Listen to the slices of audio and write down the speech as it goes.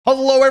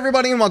Hello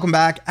everybody and welcome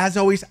back. As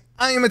always,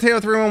 I am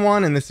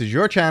Mateo311 and this is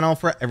your channel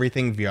for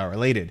everything VR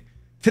related.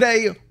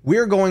 Today,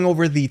 we're going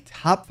over the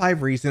top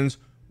 5 reasons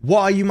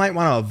why you might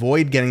want to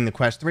avoid getting the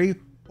Quest 3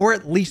 or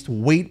at least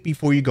wait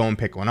before you go and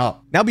pick one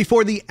up. Now,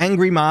 before the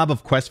angry mob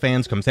of Quest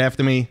fans comes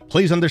after me,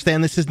 please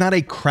understand this is not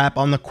a crap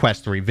on the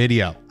Quest 3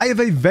 video. I have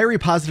a very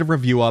positive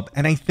review up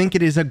and I think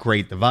it is a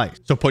great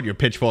device. So put your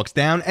pitchforks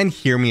down and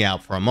hear me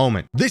out for a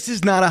moment. This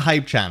is not a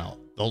hype channel.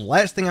 The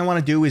last thing I want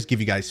to do is give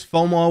you guys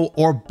FOMO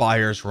or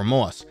buyer's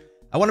remorse.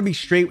 I want to be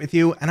straight with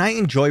you, and I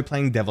enjoy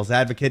playing devil's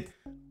advocate,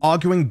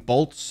 arguing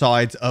both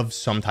sides of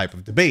some type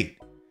of debate.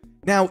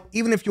 Now,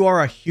 even if you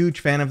are a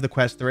huge fan of the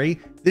Quest 3,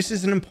 this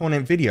is an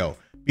important video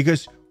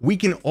because we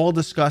can all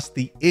discuss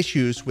the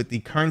issues with the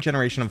current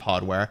generation of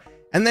hardware,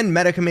 and then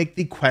Meta can make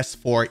the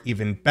Quest 4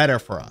 even better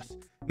for us.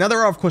 Now,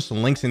 there are of course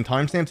links and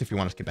timestamps if you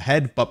want to skip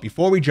ahead, but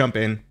before we jump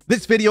in,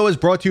 this video is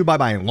brought to you by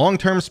my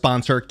long-term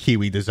sponsor,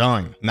 Kiwi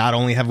Design. Not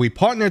only have we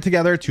partnered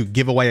together to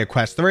give away a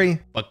Quest 3,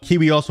 but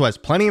Kiwi also has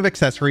plenty of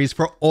accessories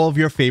for all of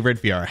your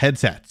favorite VR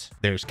headsets.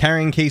 There's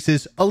carrying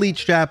cases, elite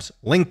straps,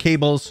 link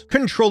cables,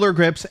 controller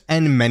grips,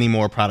 and many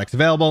more products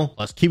available.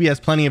 Plus, Kiwi has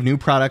plenty of new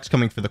products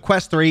coming for the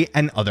Quest 3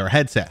 and other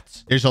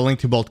headsets. There's a link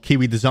to both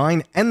Kiwi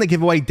Design and the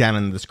giveaway down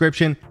in the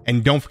description.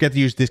 And don't forget to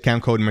use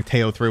discount code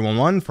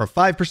Mateo311 for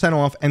 5%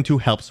 off and to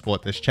help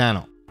support this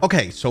channel.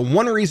 Okay, so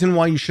one reason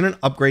why you shouldn't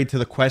upgrade to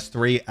the Quest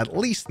 3, at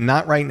least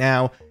not right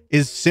now,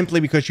 is simply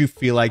because you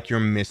feel like you're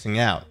missing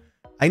out.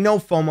 I know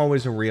FOMO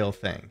is a real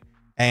thing.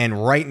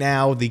 And right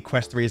now, the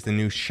Quest 3 is the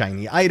new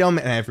shiny item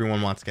and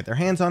everyone wants to get their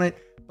hands on it,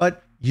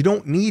 but you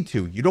don't need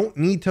to. You don't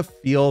need to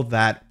feel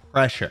that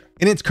pressure.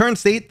 In its current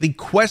state, the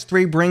Quest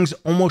 3 brings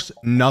almost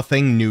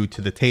nothing new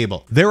to the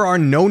table. There are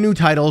no new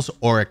titles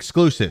or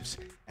exclusives,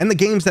 and the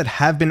games that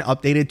have been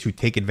updated to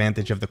take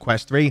advantage of the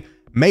Quest 3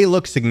 may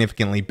look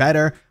significantly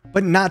better,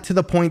 but not to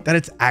the point that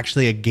it's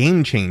actually a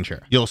game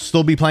changer. You'll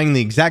still be playing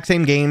the exact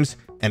same games,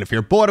 and if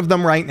you're bored of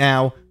them right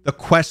now, the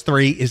Quest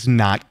 3 is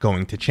not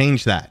going to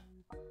change that.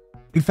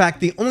 In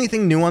fact, the only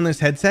thing new on this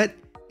headset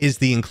is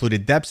the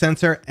included depth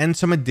sensor and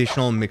some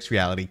additional mixed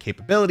reality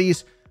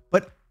capabilities,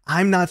 but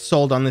I'm not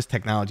sold on this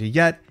technology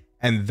yet,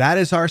 and that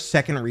is our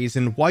second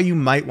reason why you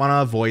might want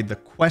to avoid the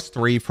Quest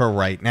 3 for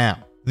right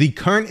now. The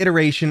current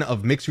iteration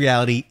of mixed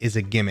reality is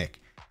a gimmick,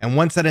 and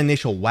once that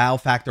initial wow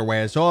factor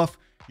wears off,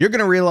 you're going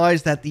to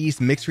realize that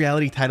these mixed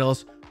reality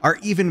titles are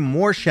even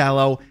more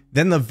shallow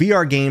than the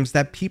VR games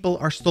that people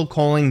are still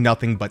calling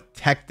nothing but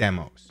tech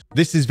demos.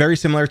 This is very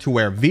similar to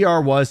where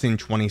VR was in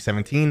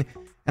 2017,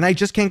 and I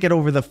just can't get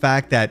over the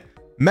fact that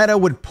Meta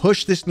would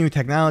push this new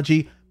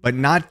technology but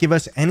not give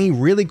us any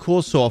really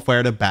cool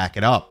software to back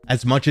it up.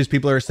 As much as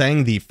people are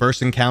saying the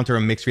first encounter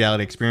of mixed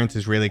reality experience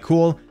is really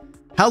cool,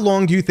 how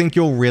long do you think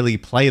you'll really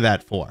play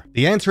that for?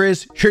 The answer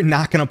is you're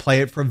not going to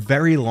play it for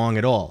very long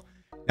at all.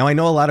 Now, I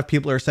know a lot of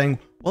people are saying,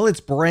 well, it's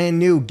brand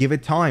new, give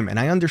it time, and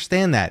I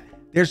understand that.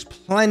 There's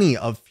plenty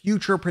of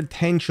future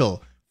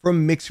potential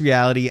from mixed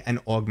reality and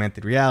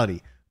augmented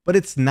reality, but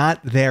it's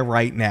not there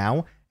right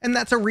now, and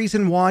that's a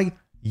reason why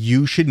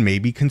you should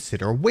maybe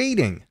consider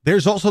waiting.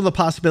 There's also the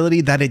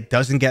possibility that it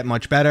doesn't get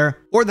much better,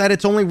 or that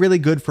it's only really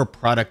good for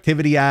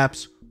productivity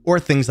apps, or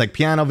things like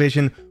piano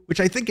vision, which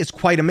I think is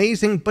quite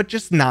amazing, but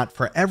just not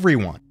for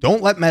everyone.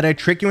 Don't let Meta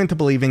trick you into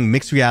believing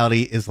mixed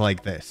reality is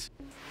like this.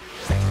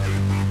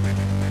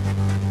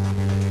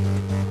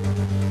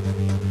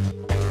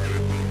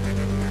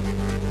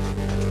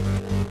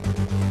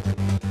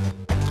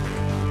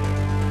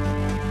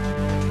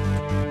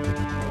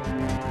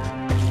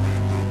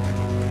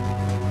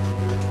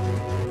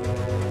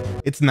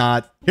 It's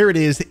not. Here it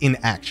is in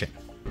action.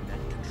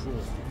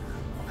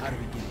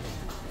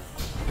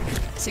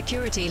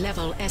 Security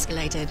level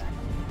escalated.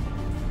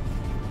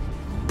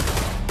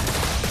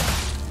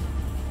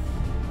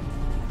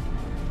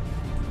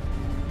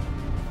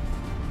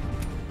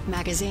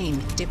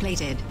 Magazine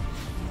depleted.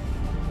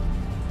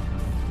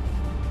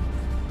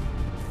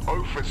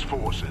 Ophis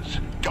forces,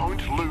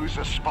 don't lose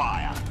a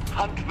spire.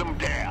 Hunt them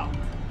down.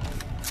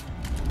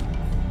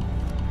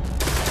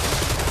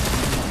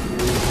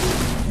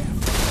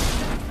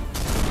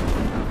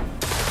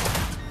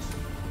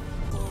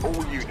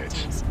 All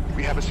units,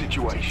 we have a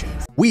situation.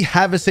 We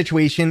have a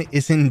situation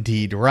is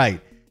indeed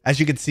right. As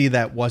you can see,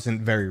 that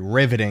wasn't very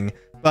riveting,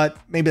 but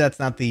maybe that's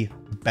not the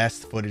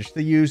best footage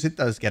to use. It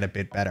does get a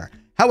bit better.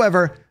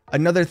 However,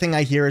 another thing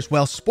I hear is,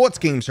 well, sports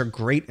games are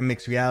great in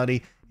mixed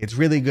reality. It's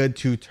really good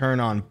to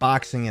turn on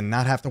boxing and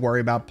not have to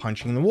worry about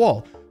punching the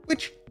wall,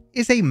 which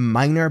is a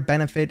minor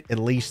benefit, at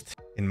least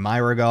in my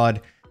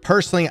regard.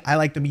 Personally, I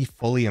like to be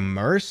fully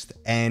immersed,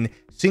 and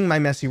seeing my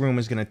messy room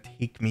is going to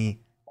take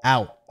me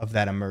out of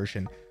that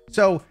immersion.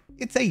 So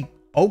it's a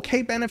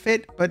okay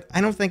benefit, but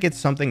I don't think it's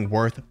something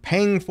worth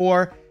paying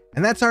for.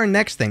 And that's our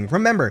next thing.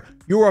 Remember,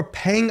 you are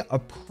paying a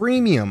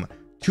premium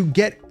to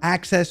get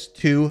access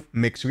to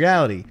mixed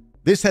reality.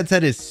 This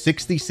headset is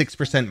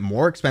 66%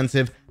 more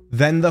expensive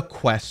than the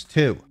Quest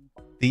 2.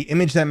 The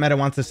image that Meta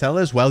wants to sell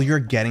is, well, you're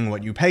getting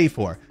what you pay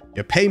for.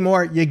 You pay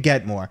more, you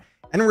get more.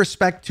 And in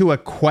respect to a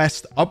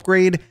Quest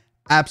upgrade,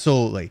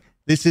 absolutely.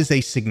 This is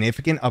a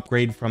significant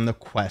upgrade from the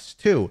Quest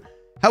 2.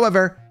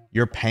 However,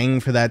 you're paying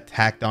for that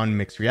tacked on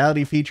mixed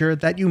reality feature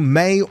that you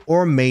may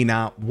or may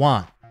not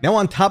want. Now,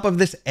 on top of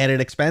this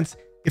added expense,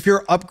 if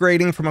you're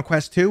upgrading from a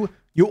Quest 2,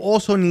 you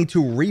also need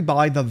to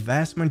rebuy the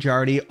vast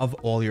majority of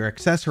all your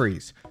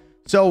accessories.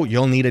 So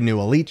you'll need a new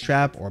Elite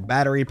strap or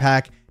battery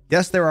pack.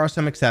 Yes, there are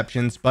some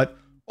exceptions, but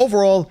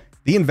overall,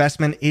 the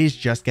investment is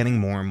just getting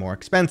more and more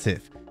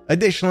expensive.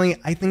 Additionally,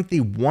 I think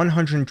the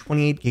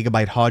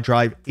 128GB hard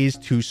drive is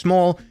too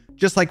small,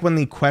 just like when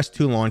the Quest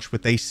 2 launched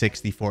with a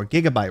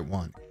 64GB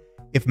one.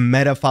 If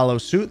Meta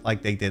follows suit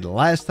like they did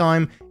last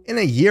time, in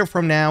a year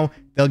from now,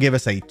 they'll give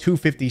us a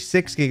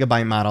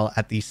 256GB model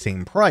at the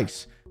same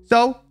price.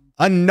 So,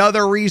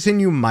 another reason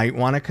you might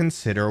want to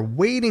consider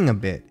waiting a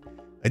bit.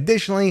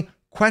 Additionally,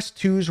 Quest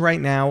 2s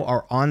right now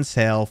are on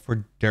sale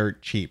for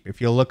dirt cheap.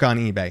 If you look on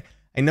eBay,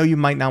 I know you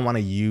might not want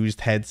a used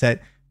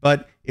headset,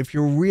 but if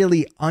you're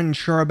really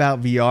unsure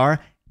about VR,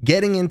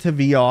 getting into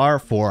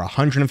VR for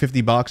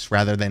 $150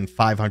 rather than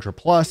 $500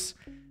 plus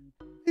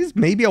is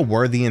maybe a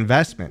worthy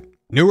investment.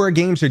 Newer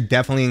games are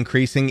definitely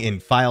increasing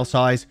in file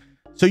size,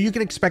 so you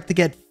can expect to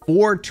get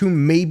 4 to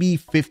maybe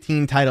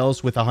 15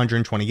 titles with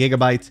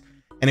 120GB.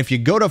 And if you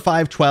go to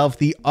 512,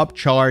 the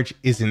upcharge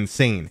is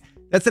insane.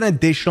 That's an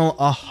additional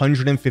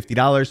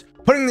 $150,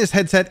 putting this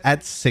headset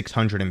at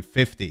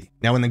 $650.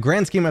 Now, in the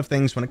grand scheme of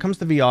things, when it comes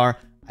to VR,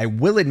 I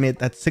will admit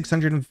that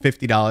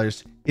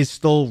 $650 is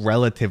still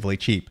relatively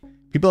cheap.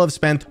 People have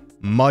spent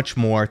much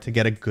more to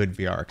get a good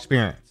VR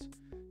experience.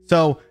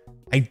 So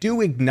I do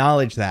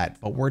acknowledge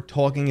that, but we're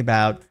talking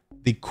about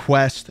the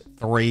Quest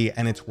 3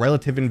 and its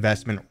relative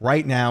investment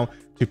right now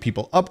to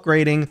people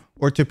upgrading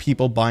or to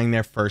people buying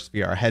their first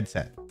VR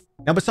headset.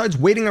 Now, besides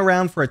waiting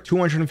around for a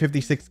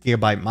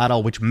 256GB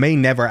model, which may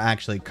never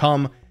actually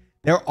come,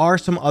 there are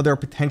some other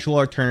potential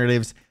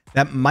alternatives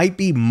that might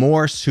be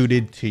more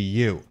suited to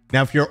you.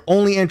 Now, if you're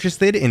only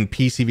interested in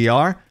PC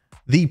VR,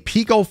 the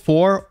Pico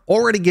 4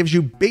 already gives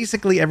you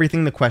basically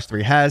everything the Quest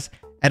 3 has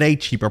at a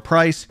cheaper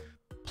price.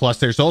 Plus,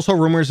 there's also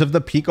rumors of the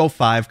Pico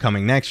 5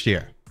 coming next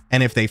year.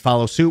 And if they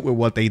follow suit with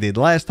what they did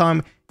last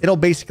time, it'll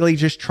basically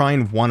just try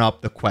and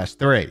one-up the Quest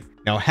 3.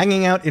 Now,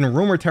 hanging out in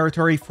rumor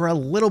territory for a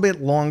little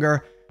bit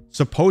longer,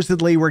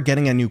 supposedly we're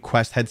getting a new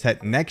Quest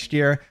headset next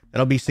year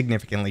that'll be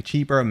significantly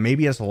cheaper,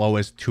 maybe as low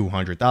as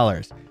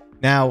 $200.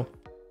 Now,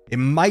 it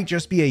might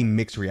just be a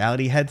mixed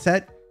reality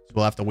headset, so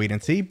we'll have to wait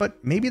and see,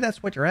 but maybe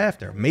that's what you're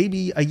after.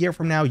 Maybe a year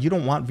from now, you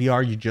don't want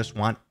VR, you just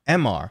want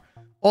MR.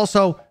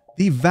 Also,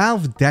 the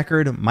Valve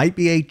Deckard might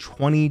be a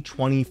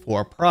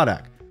 2024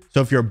 product.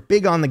 So if you're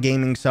big on the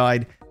gaming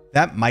side,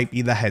 that might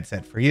be the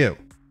headset for you.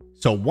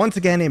 So once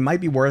again, it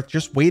might be worth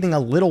just waiting a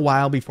little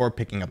while before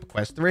picking up a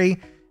Quest 3.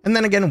 And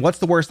then again, what's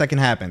the worst that can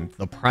happen?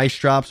 The price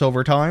drops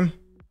over time?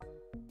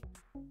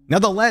 Now,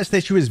 the last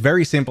issue is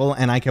very simple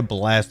and I can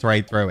blast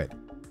right through it.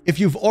 If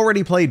you've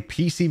already played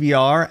PC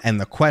VR and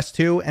the Quest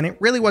 2 and it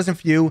really wasn't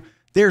for you,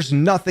 there's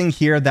nothing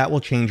here that will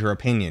change your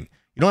opinion.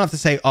 You don't have to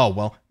say, oh,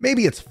 well,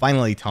 maybe it's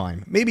finally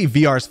time. Maybe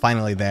VR is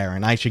finally there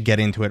and I should get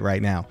into it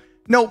right now.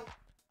 Nope.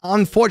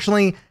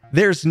 Unfortunately,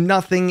 there's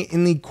nothing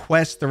in the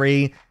Quest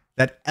 3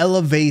 that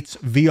elevates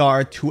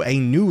VR to a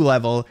new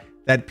level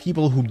that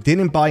people who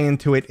didn't buy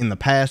into it in the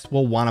past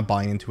will want to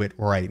buy into it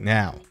right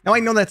now. Now, I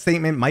know that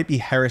statement might be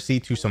heresy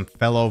to some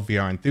fellow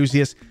VR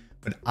enthusiasts,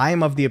 but I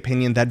am of the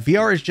opinion that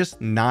VR is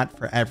just not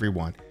for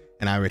everyone.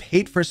 And I would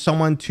hate for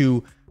someone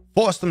to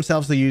force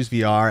themselves to use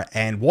VR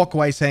and walk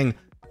away saying,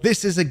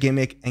 this is a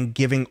gimmick and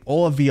giving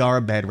all of VR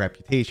a bad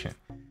reputation.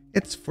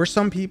 It's for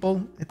some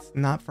people, it's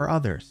not for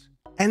others.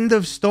 End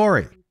of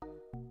story.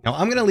 Now,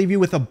 I'm going to leave you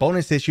with a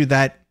bonus issue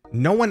that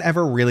no one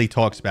ever really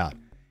talks about.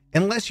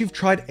 Unless you've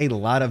tried a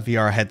lot of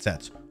VR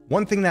headsets,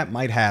 one thing that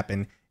might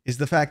happen is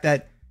the fact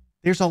that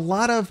there's a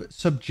lot of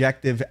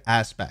subjective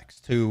aspects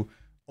to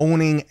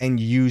owning and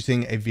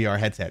using a VR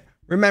headset.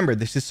 Remember,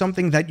 this is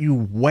something that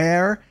you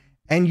wear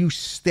and you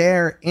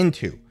stare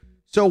into.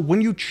 So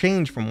when you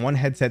change from one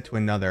headset to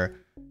another,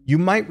 you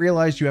might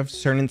realize you have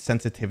certain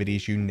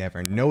sensitivities you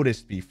never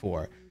noticed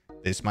before.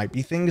 This might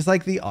be things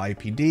like the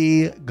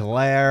IPD,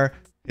 glare,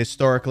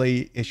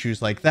 historically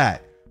issues like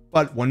that.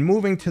 But when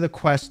moving to the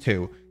Quest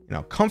 2,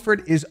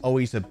 comfort is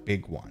always a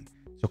big one.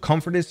 So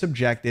comfort is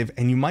subjective,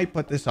 and you might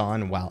put this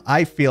on. While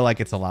I feel like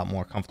it's a lot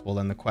more comfortable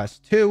than the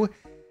Quest 2,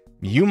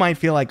 you might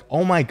feel like,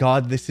 oh my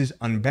God, this is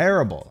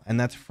unbearable. And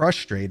that's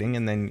frustrating.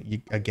 And then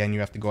you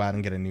have to go out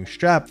and get a new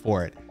strap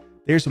for it.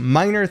 There's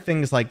minor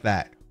things like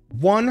that.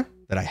 One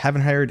that I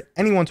haven't heard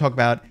anyone talk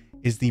about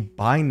is the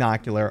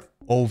binocular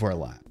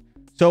overlap.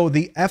 So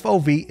the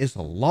FOV is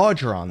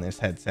larger on this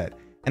headset.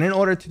 And in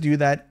order to do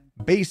that,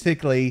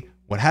 basically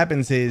what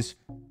happens is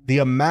the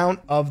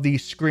amount of the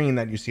screen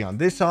that you see on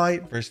this eye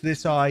versus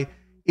this eye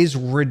is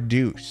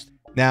reduced.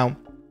 Now,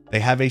 they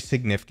have a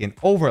significant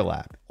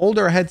overlap.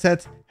 Older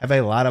headsets have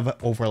a lot of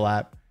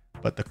overlap,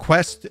 but the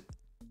Quest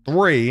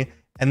 3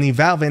 and the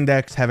Valve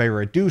Index have a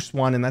reduced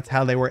one, and that's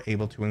how they were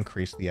able to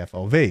increase the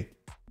FOV.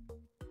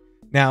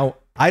 Now,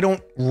 I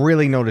don't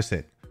really notice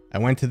it. I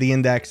went to the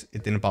Index,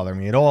 it didn't bother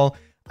me at all.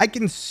 I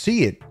can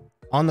see it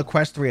on the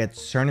Quest 3 at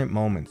certain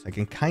moments. I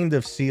can kind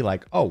of see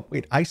like, oh,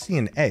 wait, I see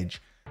an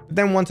edge. But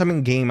then once I'm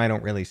in game, I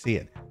don't really see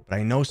it. But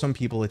I know some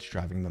people it's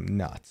driving them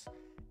nuts.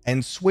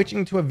 And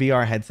switching to a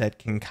VR headset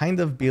can kind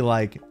of be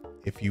like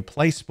if you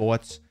play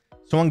sports,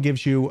 someone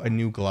gives you a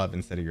new glove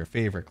instead of your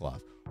favorite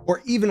glove.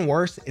 Or even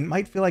worse, it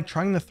might feel like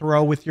trying to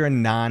throw with your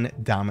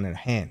non-dominant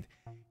hand.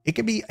 It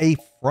could be a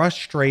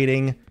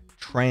frustrating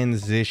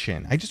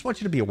transition. I just want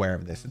you to be aware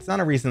of this. It's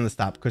not a reason to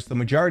stop because the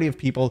majority of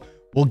people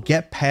will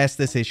get past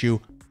this issue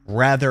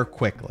rather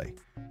quickly.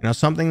 You know,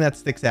 something that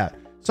sticks out.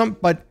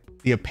 But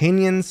the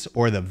opinions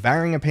or the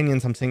varying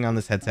opinions I'm seeing on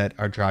this headset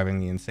are driving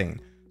me insane.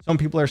 Some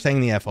people are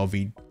saying the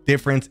FOV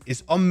difference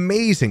is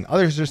amazing.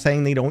 Others are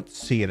saying they don't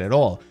see it at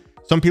all.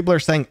 Some people are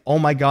saying, oh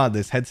my God,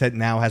 this headset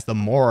now has the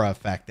Mora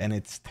effect and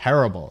it's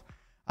terrible.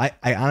 I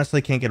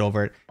honestly can't get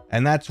over it.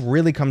 And that's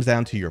really comes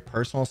down to your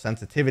personal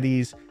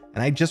sensitivities.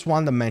 And I just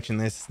wanted to mention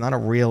this. It's not a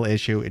real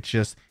issue. It's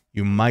just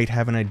you might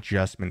have an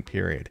adjustment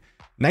period.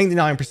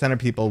 99% of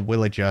people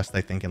will adjust,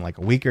 I think, in like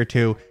a week or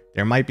two.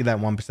 There might be that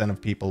 1%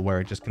 of people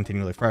where it just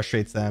continually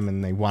frustrates them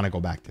and they want to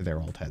go back to their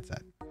old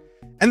headset.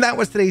 And that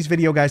was today's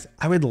video, guys.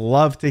 I would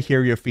love to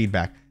hear your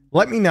feedback.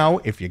 Let me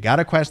know if you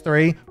got a Quest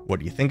 3. What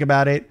do you think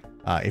about it?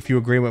 If you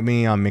agree with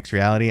me on mixed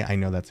reality, I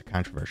know that's a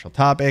controversial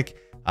topic.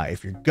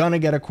 If you're gonna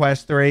get a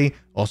Quest 3,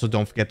 also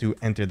don't forget to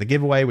enter the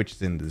giveaway, which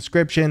is in the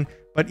description.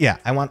 But yeah,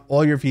 I want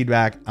all your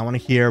feedback. I want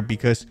to hear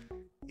because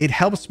it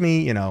helps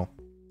me, you know,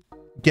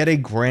 get a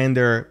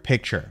grander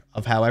picture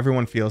of how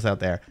everyone feels out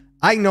there.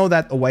 I know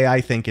that the way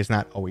I think is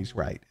not always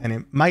right, and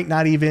it might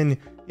not even,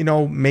 you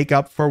know, make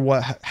up for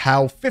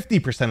how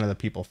 50% of the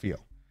people feel.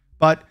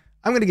 But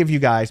I'm going to give you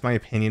guys my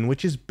opinion,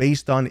 which is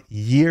based on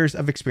years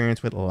of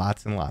experience with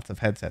lots and lots of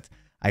headsets.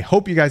 I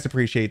hope you guys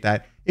appreciate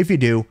that. If you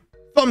do,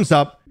 thumbs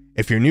up.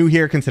 If you're new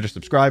here, consider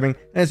subscribing.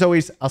 And as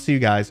always, I'll see you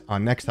guys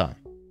on next time.